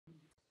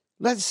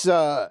Let's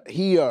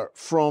hear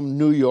from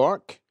New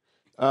York,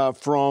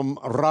 from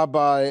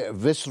Rabbi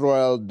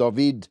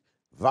David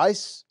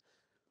Weiss,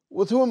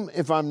 with whom,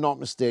 if I'm not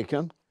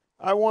mistaken,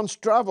 I once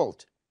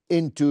traveled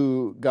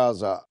into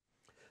Gaza.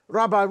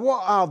 Rabbi,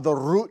 what are the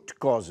root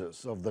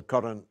causes of the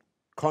current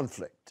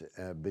conflict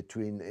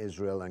between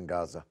Israel and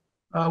Gaza?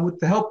 With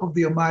the help of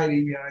the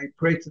Almighty, I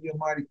pray to the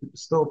Almighty to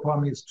bestow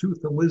upon me His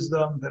truth and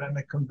wisdom, that I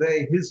may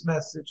convey His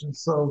message and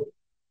so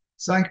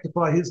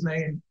sanctify His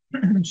name,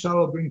 and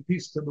shall bring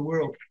peace to the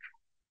world.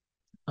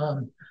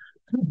 The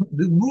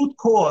root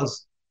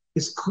cause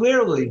is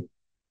clearly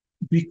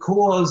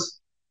because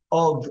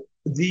of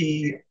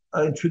the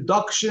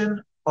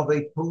introduction of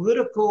a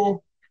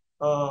political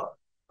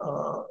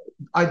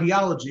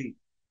ideology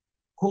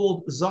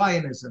called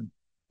Zionism.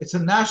 It's a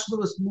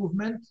nationalist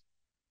movement.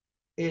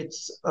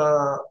 It's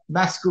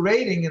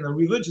masquerading in a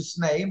religious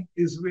name,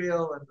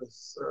 Israel and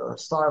the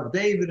Star of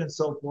David and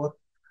so forth,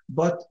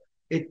 but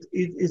it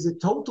is a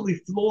totally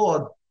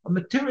flawed, a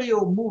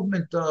material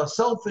movement,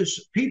 selfish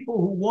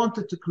people who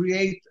wanted to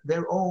create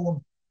their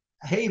own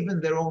haven,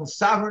 their own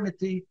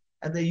sovereignty,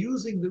 and they're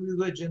using the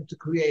religion to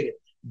create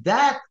it.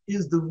 That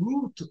is the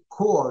root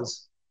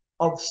cause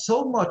of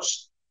so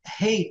much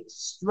hate,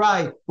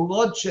 strife,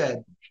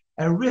 bloodshed,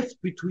 and rift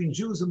between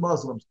Jews and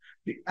Muslims.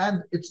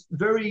 And it's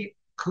very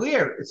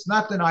clear, it's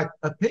not an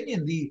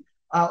opinion,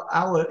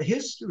 our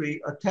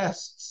history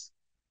attests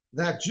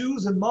that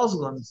Jews and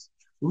Muslims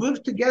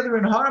lived together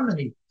in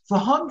harmony for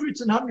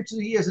hundreds and hundreds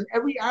of years in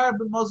every Arab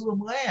and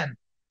Muslim land,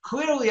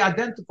 clearly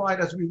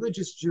identified as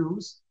religious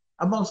Jews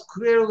amongst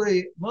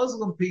clearly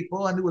Muslim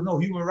people, and there were no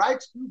human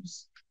rights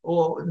groups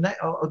or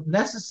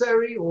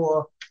necessary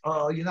or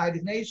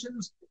United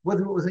Nations,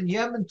 whether it was in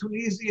Yemen,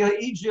 Tunisia,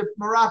 Egypt,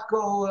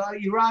 Morocco,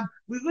 Iran.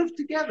 We lived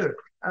together.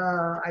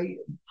 I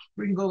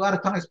bring a lot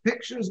of times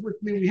pictures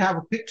with me. We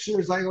have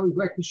pictures. I always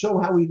like to show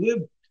how we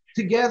lived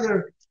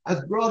together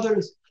as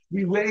brothers.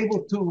 We were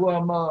able to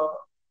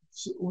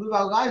live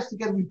our lives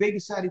together. We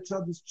babysat each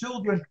other's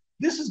children.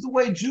 This is the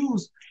way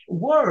Jews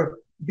were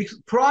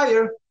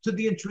prior to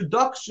the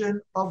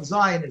introduction of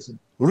Zionism.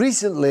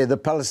 Recently, the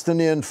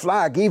Palestinian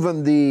flag,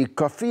 even the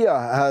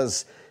kafia,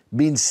 has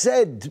been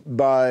said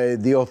by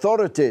the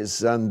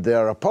authorities and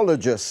their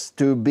apologists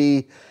to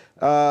be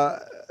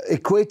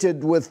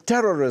equated with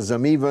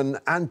terrorism, even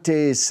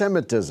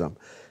anti-Semitism.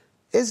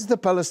 Is the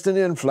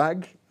Palestinian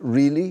flag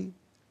really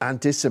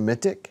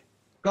anti-Semitic?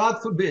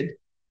 God forbid.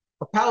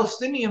 A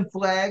Palestinian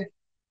flag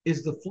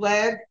is the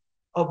flag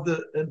of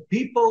the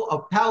people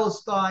of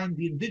Palestine,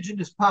 the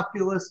indigenous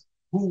populace,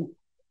 who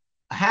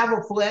have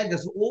a flag,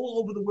 as all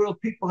over the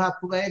world people have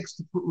flags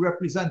to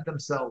represent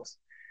themselves.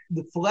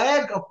 The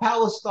flag of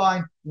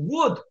Palestine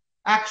would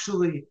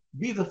actually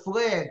be the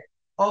flag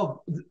of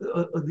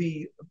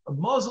the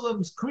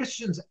Muslims,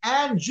 Christians,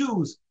 and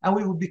Jews, and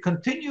we will be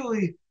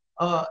continually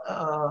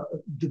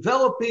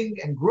developing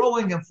and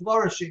growing and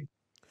flourishing.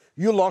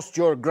 You lost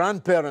your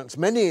grandparents,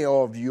 many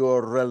of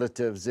your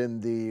relatives,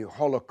 in the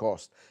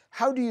Holocaust.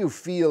 How do you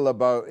feel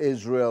about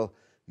Israel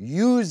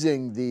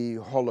using the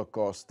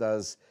Holocaust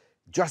as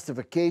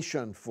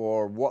justification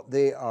for what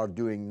they are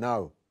doing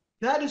now?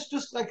 That is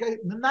just like the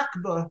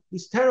Nakba,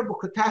 this terrible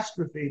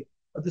catastrophe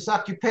of this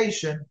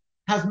occupation,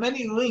 has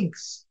many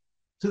links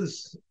to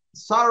this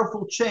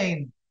sorrowful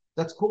chain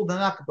that's called the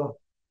Nakba.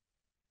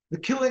 The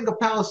killing of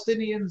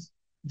Palestinians,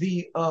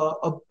 the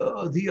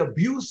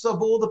abuse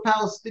of all the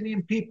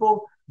Palestinian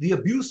people, the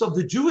abuse of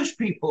the Jewish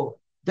people,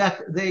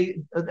 that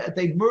they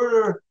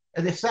murder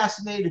and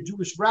assassinated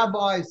Jewish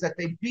rabbis, that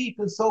they beat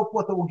and so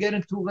forth, that we'll get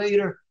into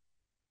later.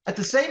 At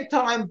the same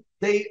time,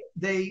 they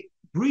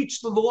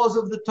breach the laws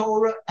of the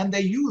Torah, and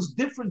they use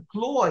different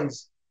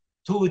ploys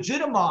to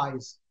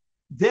legitimize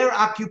their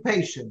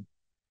occupation.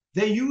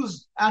 They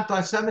use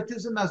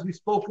anti-Semitism, as we've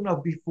spoken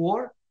of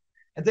before,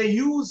 and they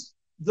use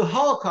the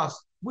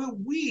Holocaust, where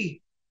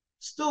we,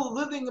 still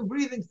living and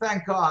breathing,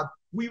 thank God,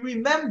 we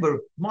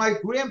remember my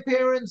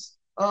grandparents,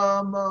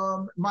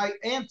 my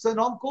aunts and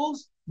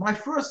uncles, my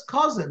first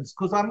cousins,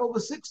 because I'm over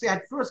 60, I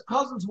had first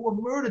cousins who were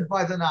murdered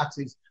by the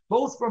Nazis,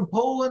 both from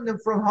Poland and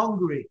from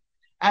Hungary.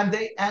 And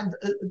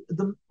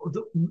the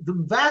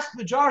vast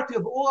majority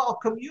of all our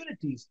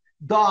communities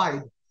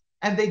died.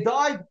 And they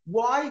died,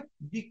 why?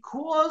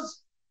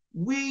 Because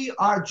we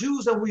are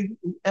Jews, and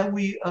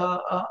we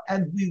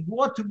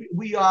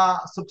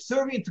are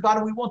subservient to God,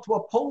 and we want to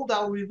uphold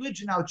our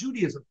religion, our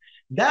Judaism.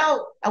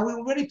 Now, and we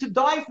were ready to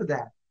die for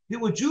that. There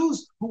were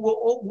Jews who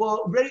were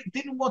ready,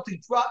 didn't want to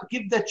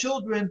give their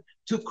children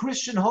to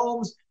Christian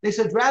homes. They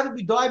said, rather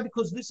we die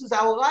because this is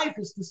our life,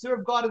 is to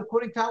serve God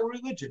according to our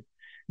religion.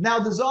 Now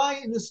the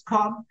Zionists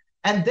come,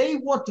 and they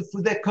want to,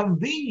 for their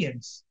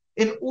convenience,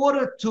 in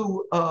order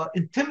to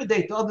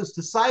intimidate others,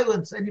 to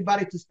silence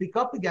anybody to speak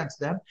up against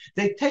them,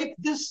 they take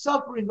this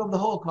suffering of the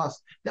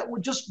Holocaust that were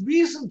just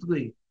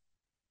recently,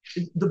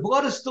 the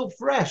blood is still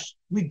fresh,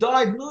 we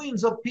died,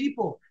 millions of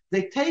people.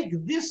 They take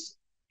this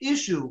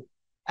issue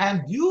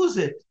and use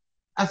it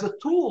as a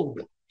tool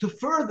to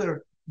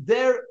further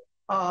their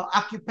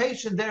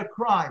occupation, their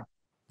crime.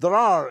 There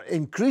are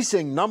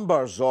increasing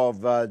numbers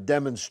of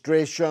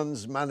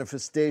demonstrations,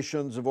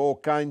 manifestations of all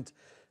kinds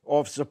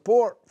of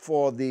support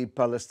for the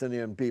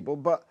Palestinian people,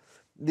 but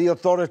the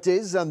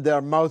authorities and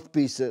their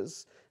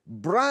mouthpieces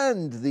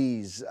brand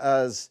these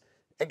as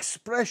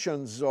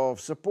expressions of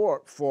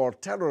support for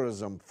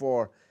terrorism,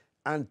 for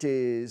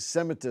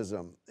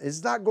anti-Semitism. Is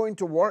that going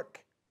to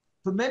work?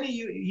 For many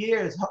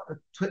years,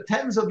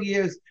 tens of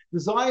years, the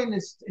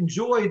Zionists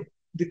enjoyed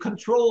the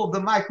control of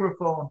the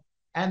microphone,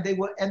 and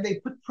they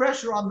put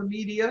pressure on the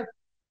media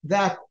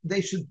that they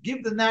should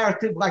give the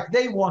narrative like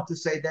they want to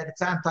say, that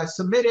it's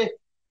anti-Semitic,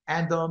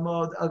 and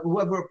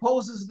whoever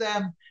opposes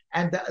them,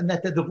 and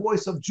that they're the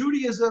voice of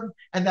Judaism,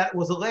 and that it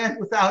was a land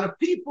without a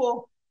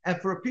people, and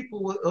for a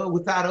people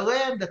without a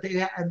land, that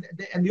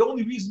and the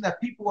only reason that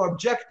people are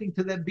objecting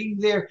to them being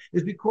there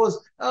is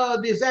because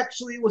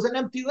it was an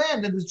empty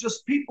land, and there's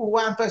just people who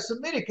are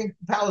anti-Semitic and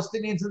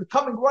Palestinians and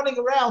coming running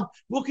around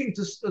looking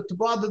to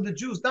bother the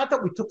Jews. Not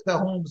that we took their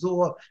homes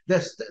or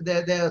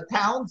their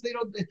towns.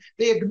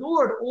 They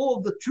ignored all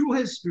of the true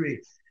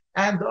history,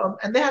 and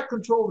they had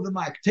control of the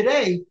mic.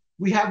 Today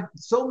we have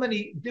so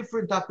many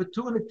different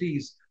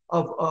opportunities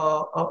of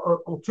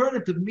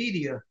alternative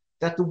media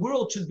that the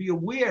world should be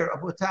aware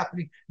of what's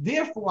happening.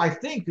 Therefore, I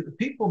think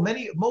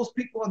that most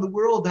people in the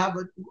world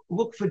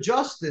look for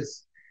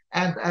justice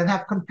and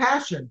have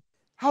compassion.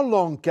 How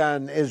long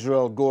can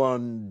Israel go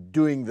on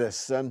doing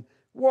this, and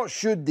what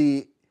should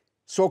the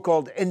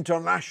so-called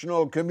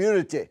international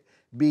community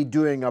be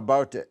doing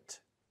about it?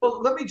 Well,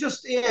 let me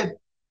just add,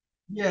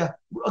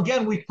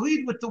 again, we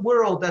plead with the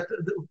world that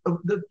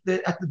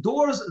at the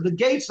doors, the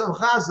gates of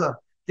Gaza,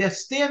 they're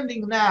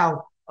standing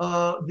now,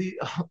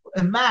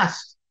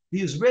 amassed,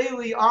 the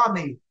Israeli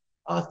army,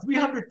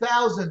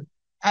 300,000.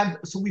 And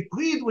so we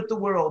plead with the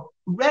world,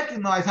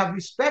 recognize, have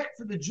respect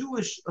for the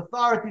Jewish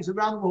authorities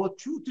around the world,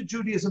 true to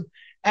Judaism,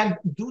 and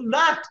do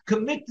not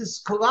commit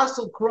this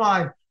colossal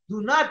crime.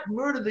 Do not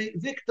murder the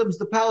victims,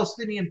 the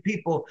Palestinian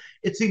people.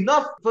 It's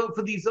enough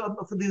for these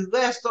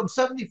last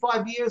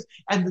 75 years,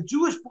 and the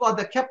Jewish blood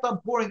that kept on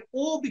pouring,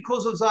 all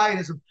because of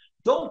Zionism.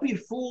 Don't be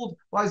fooled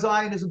by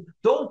Zionism.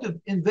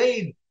 Don't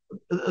invade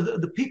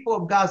the people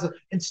of Gaza.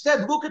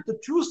 Instead, look at the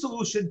true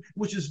solution,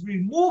 which is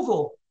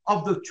removal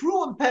of the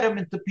true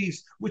impediment to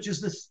peace, which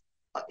is this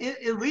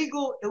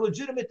illegal,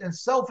 illegitimate, and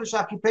selfish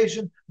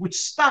occupation, which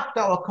stopped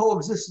our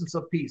coexistence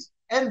of peace.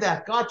 End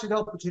that. God should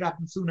help it should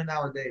happen sooner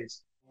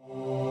nowadays.